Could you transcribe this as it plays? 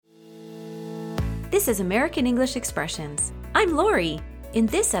This is American English Expressions. I'm Lori. In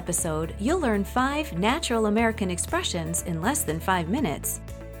this episode, you'll learn 5 natural American expressions in less than 5 minutes.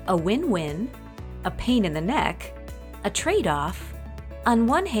 A win-win, a pain in the neck, a trade-off, on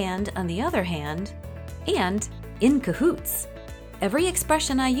one hand, on the other hand, and in cahoots. Every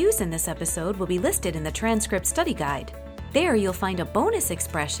expression I use in this episode will be listed in the transcript study guide. There you'll find a bonus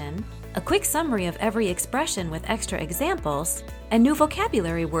expression, a quick summary of every expression with extra examples, and new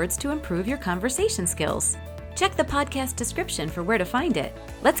vocabulary words to improve your conversation skills. Check the podcast description for where to find it.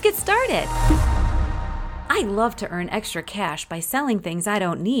 Let's get started! I love to earn extra cash by selling things I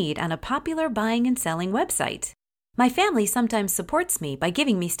don't need on a popular buying and selling website. My family sometimes supports me by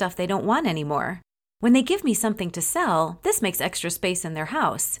giving me stuff they don't want anymore. When they give me something to sell, this makes extra space in their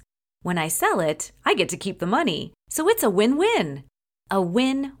house. When I sell it, I get to keep the money, so it's a win-win. A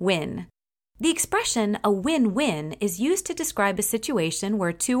win-win. The expression a win-win is used to describe a situation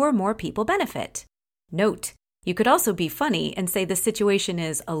where 2 or more people benefit. Note, you could also be funny and say the situation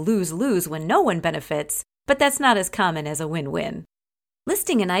is a lose-lose when no one benefits, but that's not as common as a win-win.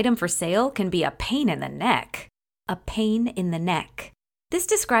 Listing an item for sale can be a pain in the neck. A pain in the neck. This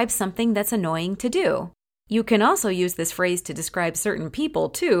describes something that's annoying to do. You can also use this phrase to describe certain people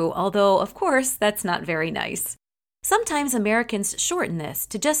too, although, of course, that's not very nice. Sometimes Americans shorten this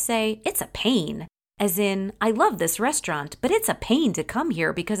to just say, it's a pain. As in, I love this restaurant, but it's a pain to come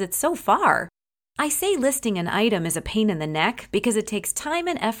here because it's so far. I say listing an item is a pain in the neck because it takes time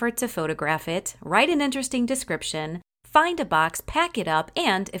and effort to photograph it, write an interesting description, find a box, pack it up,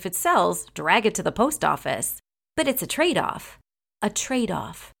 and, if it sells, drag it to the post office. But it's a trade-off. A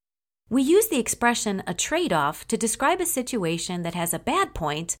trade-off. We use the expression a trade-off to describe a situation that has a bad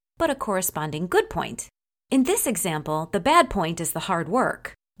point, but a corresponding good point. In this example, the bad point is the hard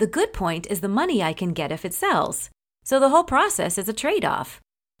work. The good point is the money I can get if it sells. So the whole process is a trade-off.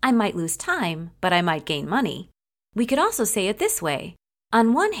 I might lose time, but I might gain money. We could also say it this way.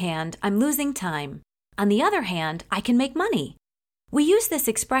 On one hand, I'm losing time. On the other hand, I can make money. We use this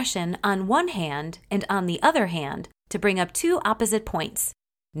expression on one hand and on the other hand to bring up 2 opposite points.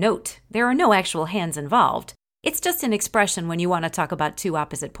 Note, there are no actual hands involved. It's just an expression when you want to talk about 2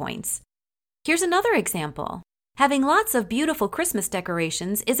 opposite points. Here's another example. Having lots of beautiful Christmas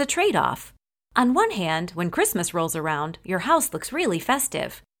decorations is a trade-off. On one hand, when Christmas rolls around, your house looks really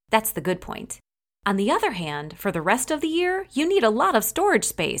festive. That's the good point. On the other hand, for the rest of the year, you need a lot of storage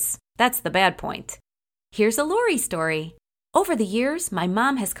space. That's the bad point. Here's a Lori story. Over the years, my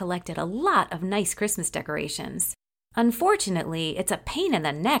mom has collected a lot of nice Christmas decorations. Unfortunately, it's a pain in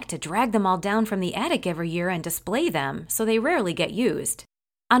the neck to drag them all down from the attic every year and display them, so they rarely get used.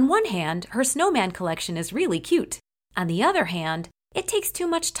 On one hand, her snowman collection is really cute. On the other hand, it takes too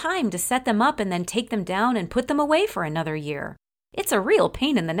much time to set them up and then take them down and put them away for another year. It's a real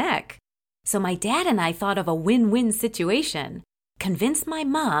pain in the neck. So my dad and I thought of a win-win situation. Convince my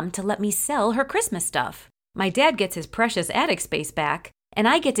mom to let me sell her Christmas stuff. My dad gets his precious attic space back, and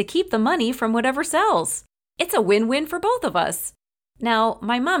I get to keep the money from whatever sells. It's a win-win for both of us. Now,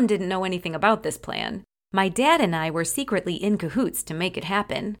 my mom didn't know anything about this plan. My dad and I were secretly in cahoots to make it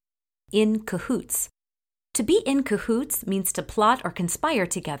happen. In cahoots. To be in cahoots means to plot or conspire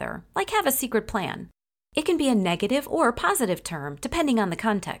together, like have a secret plan. It can be a negative or positive term, depending on the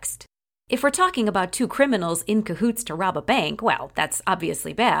context. If we're talking about 2 criminals in cahoots to rob a bank, well, that's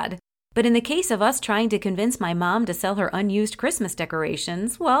obviously bad. But in the case of us trying to convince my mom to sell her unused Christmas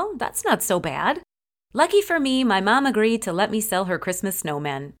decorations, well, that's not so bad. Lucky for me, my mom agreed to let me sell her Christmas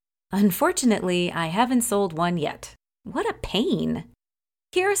snowmen. Unfortunately, I haven't sold one yet. What a pain!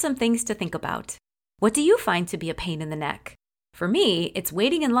 Here are some things to think about. What do you find to be a pain in the neck? For me, it's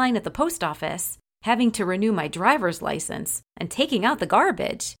waiting in line at the post office, having to renew my driver's license, and taking out the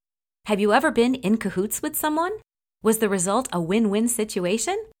garbage. Have you ever been in cahoots with someone? Was the result a win-win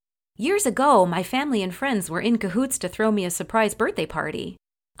situation? Years ago, my family and friends were in cahoots to throw me a surprise birthday party.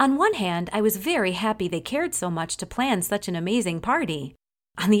 On one hand, I was very happy they cared so much to plan such an amazing party.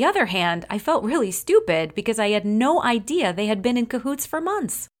 On the other hand, I felt really stupid because I had no idea they had been in cahoots for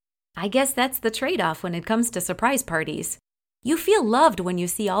months. I guess that's the trade-off when it comes to surprise parties. You feel loved when you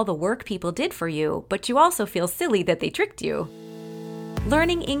see all the work people did for you, but you also feel silly that they tricked you.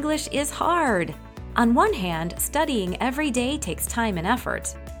 Learning English is hard. On one hand, studying every day takes time and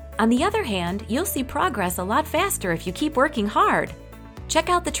effort. On the other hand, you'll see progress a lot faster if you keep working hard. Check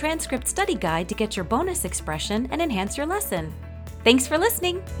out the transcript study guide to get your bonus expression and enhance your lesson. Thanks for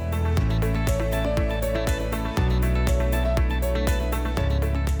listening.